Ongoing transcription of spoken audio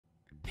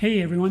Hey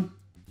everyone!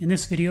 In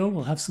this video,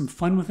 we'll have some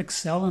fun with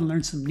Excel and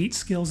learn some neat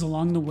skills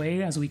along the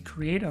way as we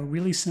create a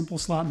really simple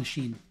slot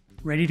machine.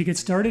 Ready to get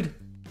started?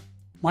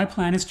 My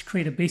plan is to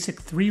create a basic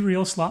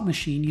 3-reel slot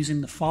machine using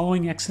the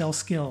following Excel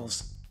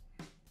skills: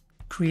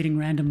 creating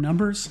random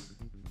numbers,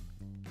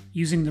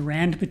 using the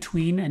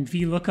RANDBETWEEN and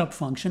VLOOKUP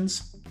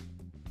functions,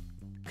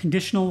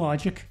 conditional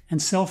logic,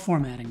 and cell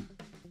formatting.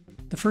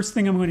 The first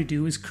thing I'm going to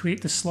do is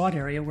create the slot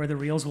area where the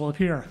reels will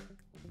appear.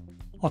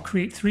 I'll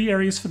create 3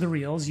 areas for the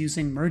reels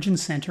using merge and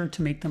center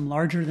to make them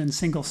larger than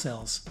single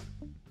cells.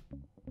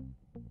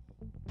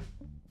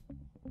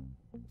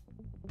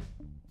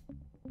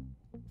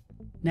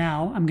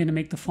 Now I'm going to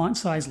make the font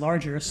size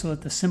larger so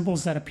that the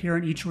symbols that appear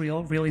in each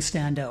reel really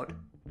stand out.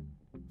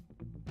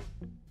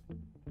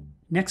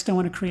 Next, I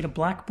want to create a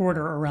black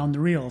border around the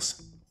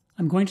reels.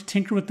 I'm going to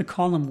tinker with the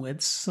column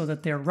widths so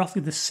that they are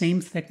roughly the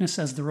same thickness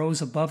as the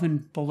rows above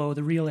and below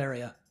the reel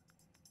area.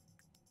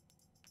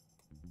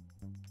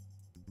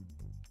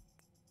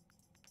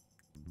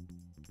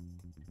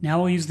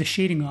 Now I'll use the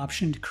shading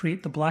option to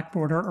create the black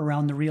border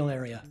around the reel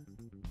area.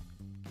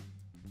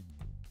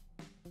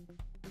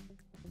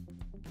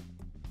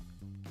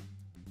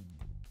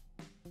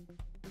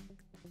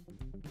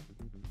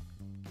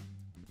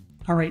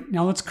 Alright,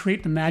 now let's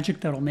create the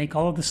magic that will make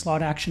all of the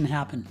slot action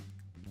happen.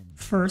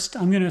 First,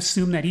 I'm going to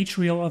assume that each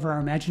reel of our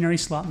imaginary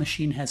slot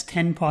machine has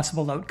 10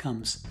 possible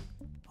outcomes.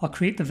 I'll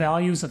create the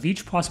values of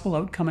each possible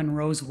outcome in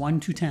rows 1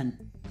 to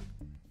 10.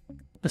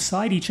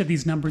 Beside each of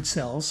these numbered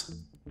cells,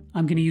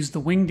 I'm going to use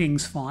the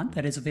Wingdings font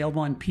that is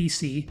available on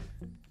PC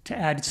to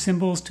add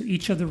symbols to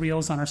each of the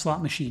reels on our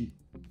slot machine.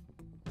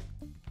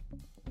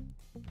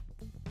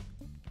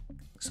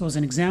 So as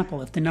an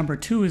example, if the number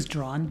 2 is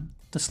drawn,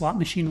 the slot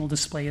machine will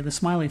display the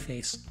smiley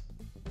face.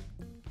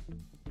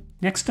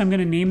 Next, I'm going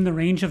to name the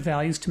range of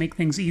values to make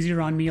things easier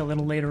on me a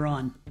little later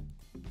on.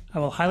 I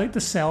will highlight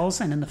the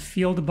cells, and in the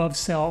field above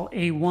cell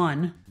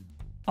A1,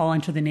 I'll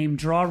enter the name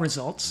Draw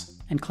Results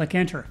and click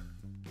Enter.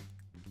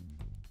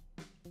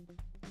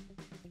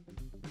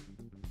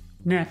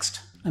 Next,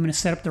 I'm going to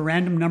set up the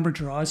random number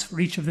draws for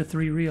each of the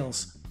 3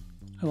 reels.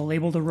 I will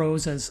label the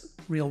rows as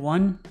Reel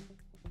 1,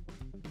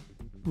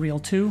 Reel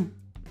 2,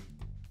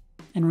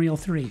 and Reel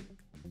 3.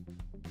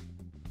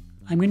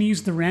 I'm going to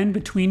use the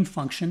RANDBETWEEN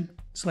function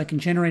so I can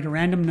generate a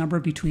random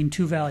number between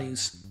 2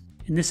 values.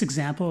 In this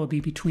example, it will be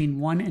between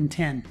 1 and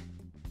 10.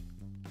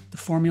 The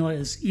formula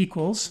is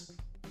equals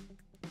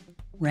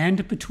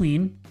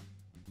RANDBETWEEN,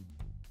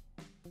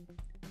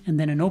 and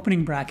then an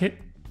opening bracket,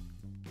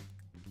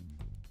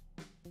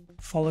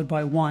 followed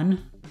by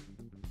 1,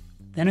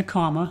 then a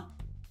comma,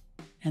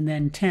 and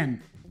then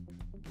 10.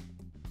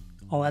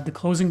 I'll add the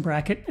closing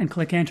bracket and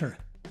click Enter.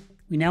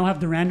 We now have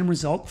the random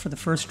result for the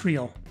first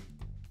reel.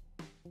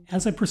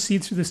 As I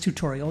proceed through this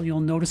tutorial,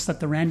 you'll notice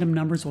that the random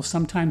numbers will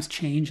sometimes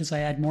change as I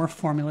add more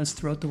formulas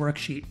throughout the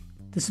worksheet.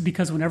 This is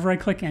because whenever I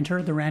click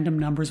Enter, the random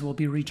numbers will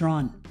be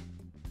redrawn.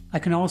 I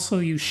can also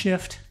use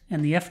Shift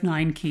and the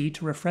F9 key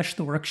to refresh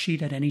the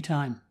worksheet at any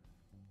time.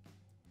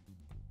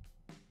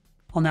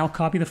 I'll now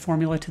copy the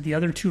formula to the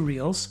other 2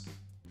 reels.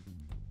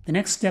 The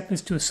next step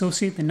is to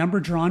associate the number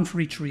drawn for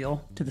each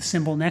reel to the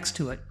symbol next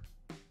to it.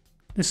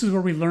 This is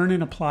where we learn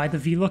and apply the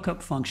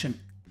VLOOKUP function.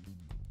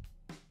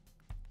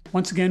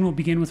 Once again, we'll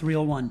begin with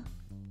reel 1.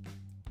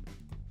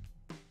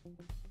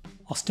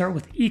 I'll start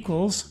with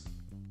equals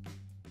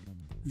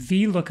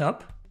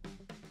VLOOKUP,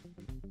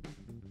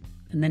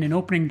 and then an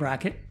opening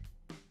bracket,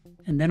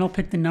 and then I'll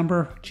pick the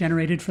number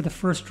generated for the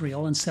first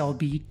reel in cell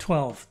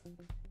B12.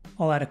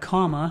 I'll add a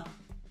comma,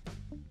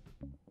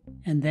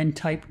 and then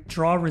type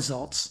Draw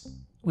Results,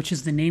 which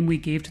is the name we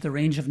gave to the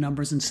range of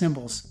numbers and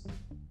symbols.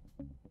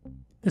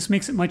 This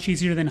makes it much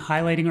easier than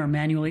highlighting or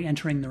manually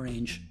entering the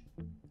range.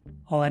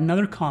 I'll add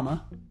another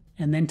comma,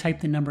 and then type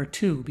the number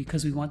 2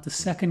 because we want the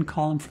second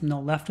column from the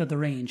left of the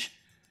range.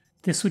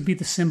 This would be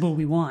the symbol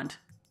we want.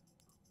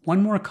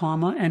 One more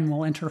comma and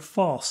we'll enter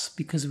false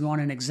because we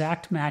want an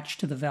exact match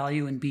to the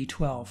value in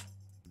B12.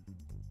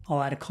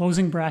 I'll add a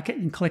closing bracket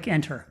and click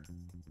Enter.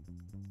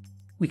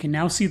 We can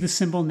now see the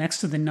symbol next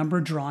to the number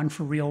drawn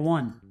for reel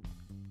 1.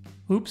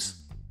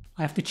 Oops,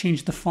 I have to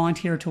change the font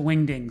here to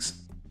Wingdings.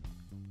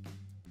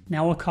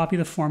 Now we'll copy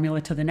the formula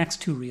to the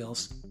next 2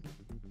 reels.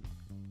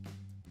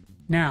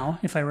 Now,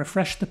 if I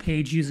refresh the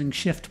page using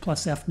Shift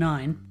plus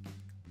F9,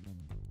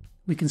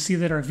 we can see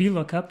that our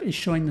VLOOKUP is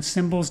showing the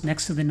symbols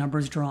next to the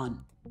numbers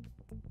drawn.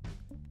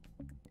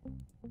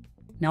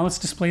 Now let's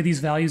display these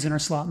values in our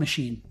slot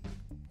machine.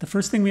 The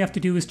first thing we have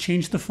to do is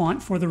change the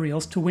font for the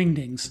reels to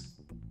Wingdings.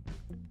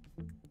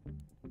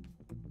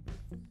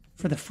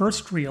 For the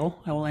first reel,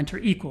 I will enter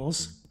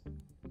equals,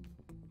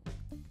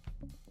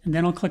 and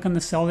then I'll click on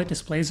the cell that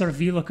displays our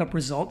VLOOKUP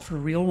result for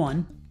reel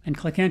 1 and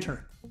click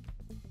Enter.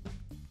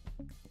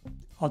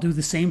 I'll do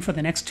the same for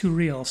the next 2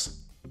 reels.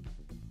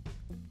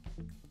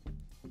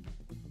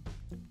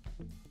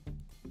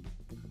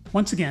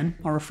 Once again,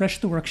 I'll refresh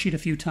the worksheet a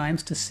few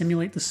times to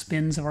simulate the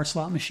spins of our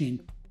slot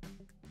machine.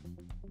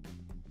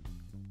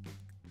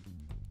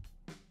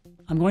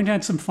 I'm going to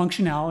add some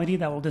functionality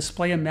that will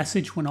display a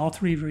message when all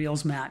 3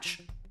 reels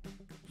match.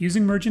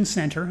 Using Merge and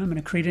Center, I'm going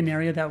to create an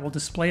area that will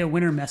display a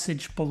winner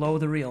message below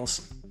the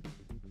reels.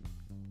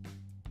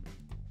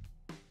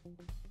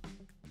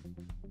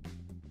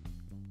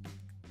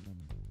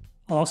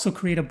 I'll also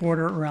create a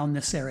border around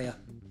this area.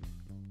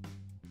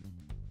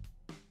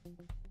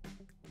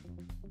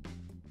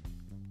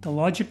 The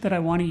logic that I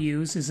want to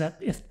use is that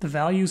if the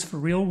values for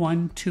reel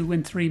 1, 2,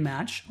 and 3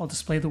 match, I'll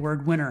display the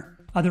word winner.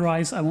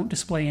 Otherwise, I won't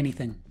display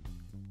anything.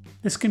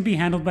 This can be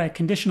handled by a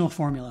conditional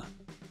formula.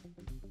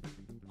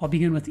 I'll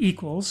begin with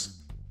equals,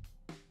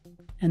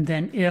 and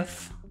then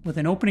if with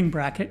an opening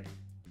bracket,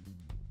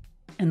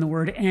 and the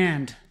word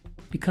and,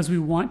 because we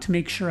want to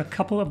make sure a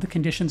couple of the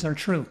conditions are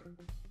true.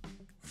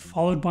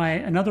 Followed by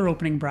another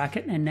opening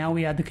bracket, and now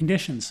we add the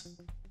conditions.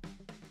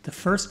 The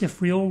first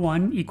if reel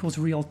 1 equals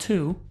reel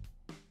 2,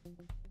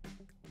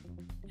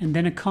 and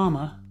then a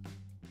comma,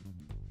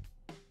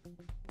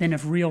 then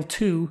if reel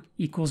 2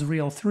 equals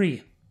reel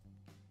 3.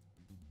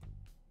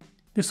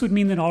 This would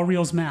mean that all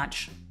reels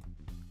match.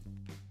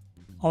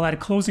 I'll add a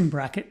closing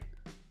bracket.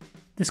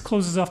 This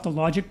closes off the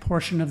logic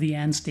portion of the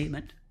AND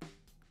statement.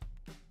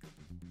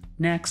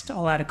 Next,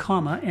 I'll add a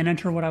comma and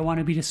enter what I want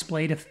to be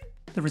displayed if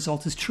the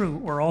result is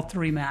true, or all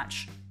 3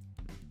 match.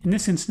 In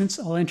this instance,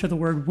 I'll enter the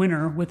word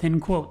winner within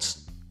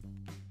quotes.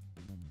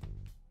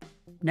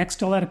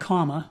 Next, I'll add a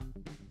comma,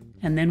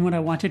 and then what I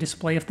want to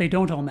display if they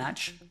don't all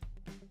match.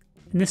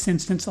 In this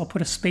instance, I'll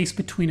put a space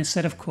between a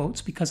set of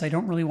quotes because I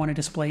don't really want to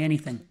display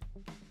anything.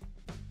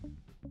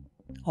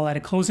 I'll add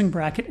a closing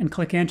bracket and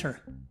click Enter.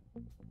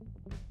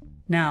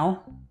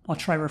 Now, I'll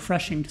try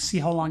refreshing to see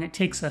how long it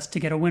takes us to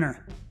get a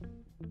winner.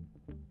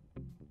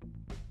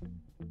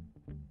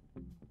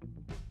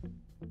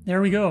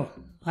 There we go.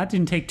 That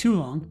didn't take too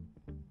long.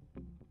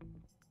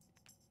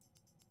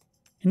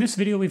 In this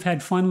video, we've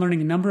had fun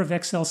learning a number of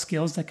Excel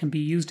skills that can be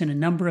used in a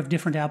number of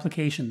different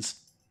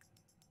applications.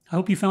 I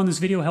hope you found this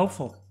video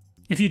helpful.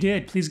 If you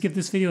did, please give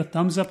this video a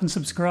thumbs up and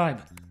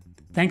subscribe.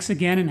 Thanks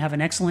again and have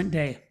an excellent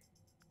day.